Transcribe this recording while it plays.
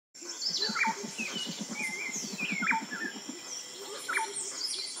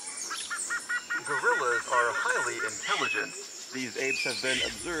highly intelligent. These apes have been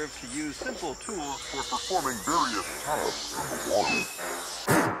observed to use simple tools for performing various tasks in the water.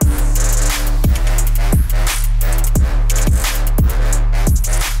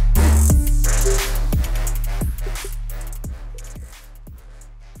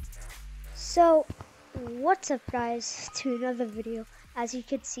 So, what's up guys, to another video. As you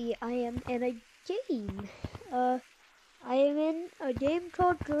can see, I am in a game. I am in a game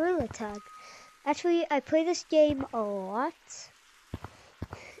called Gorilla Tag. Actually, I play this game a lot.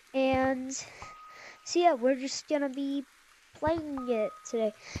 And, so yeah, we're just gonna be playing it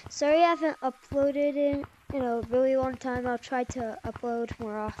today. Sorry I haven't uploaded in a really long time. I'll try to upload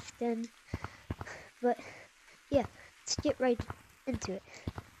more often. But, yeah, let's get right into it.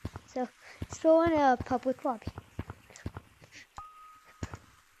 So, let's go in a public lobby.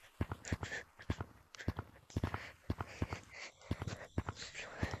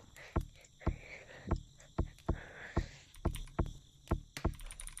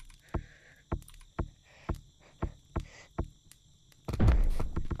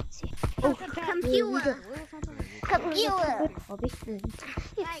 Oh, computer. Computer. Lobby, and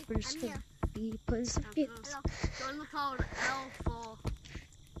yeah, we're just gonna be playing some games. Join the code L4. Oh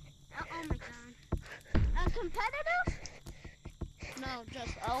my god. Competitive? No,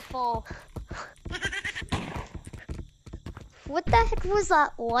 just L4. What the heck was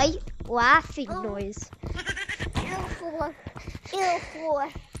that light laughing noise? L4.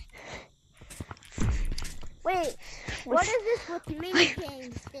 L4. Wait, what is this with mini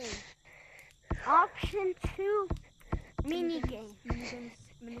games thing? Option 2, mini games.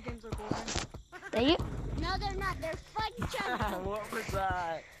 Mini games are golden. Dang it. No, they're not. They're fun jumping. What was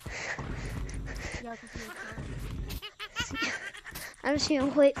that? Yeah, I'm just gonna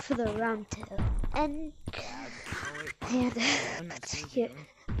wait for the round to end. And let's get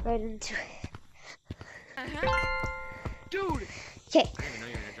right into it. Dude! Okay, I didn't know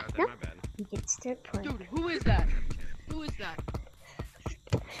you were gonna drop that, No. my bad. we can start playing. Dude, who is that? Who is that?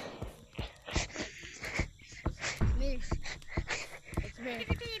 Me. It's me.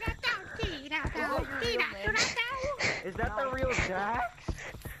 Is that the real Jax?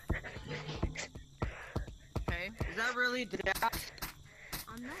 Okay, is that really Jax?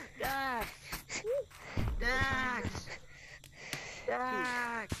 I'm not. Jax! Jax!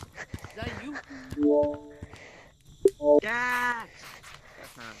 Jax! Is that you? Jax!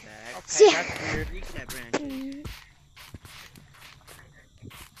 That's not bad. Okay, Yeah. that's weird. You can branch.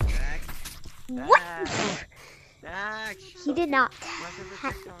 Jax. What? Jax. He did not. Where's the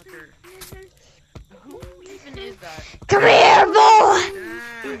TikToker? Who even is that? Come here, boy!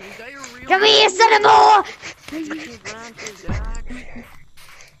 Jax. Is that your real Come here, son of a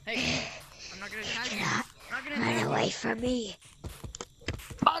Hey, I'm not gonna tag you. I'm not gonna Run tag you. away from me.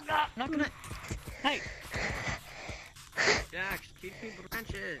 I'm not gonna. Hey. Jax, keep me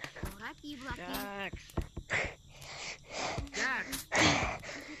branches. Lucky, lucky. Jax. Jax.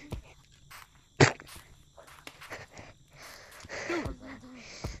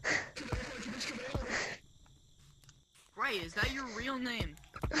 Right, is that your real name?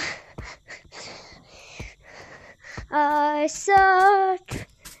 I suck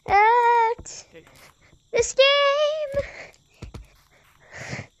at this game.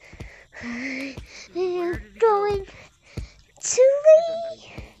 I am going to leave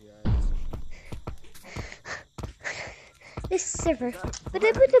this server.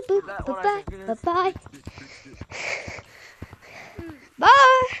 Bye. Bye.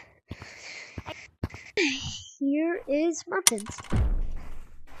 Bye. Here is mountains.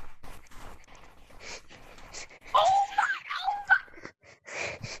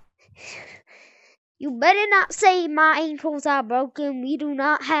 You better not say my ankles are broken. We do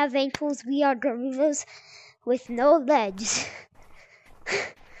not have ankles. We are gorillas with no legs.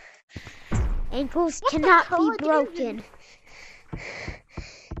 Ankles cannot be broken.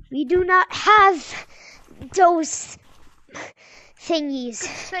 We do not have those thingies.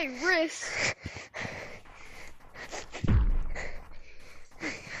 Say wrist.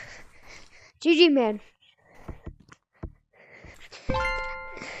 GG, man.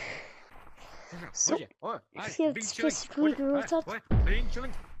 So, it's basically Gorilla Tag. Oh,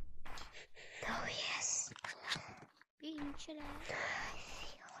 yes.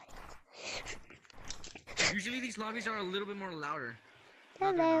 Usually these lobbies are a little bit more louder.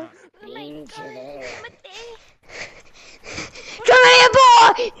 Hello. Oh my god. Come here,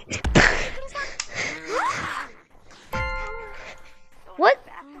 boy! What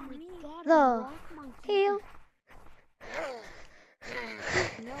the hell?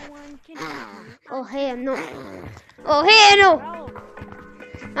 Oh, hell no. Oh, hell no!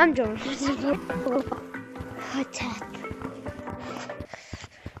 I'm joking. Attack.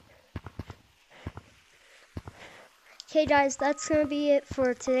 Okay guys, that's gonna be it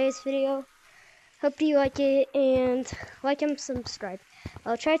for today's video. Hope you like it, and like and subscribe.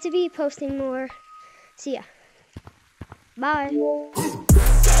 I'll try to be posting more. See ya. Bye.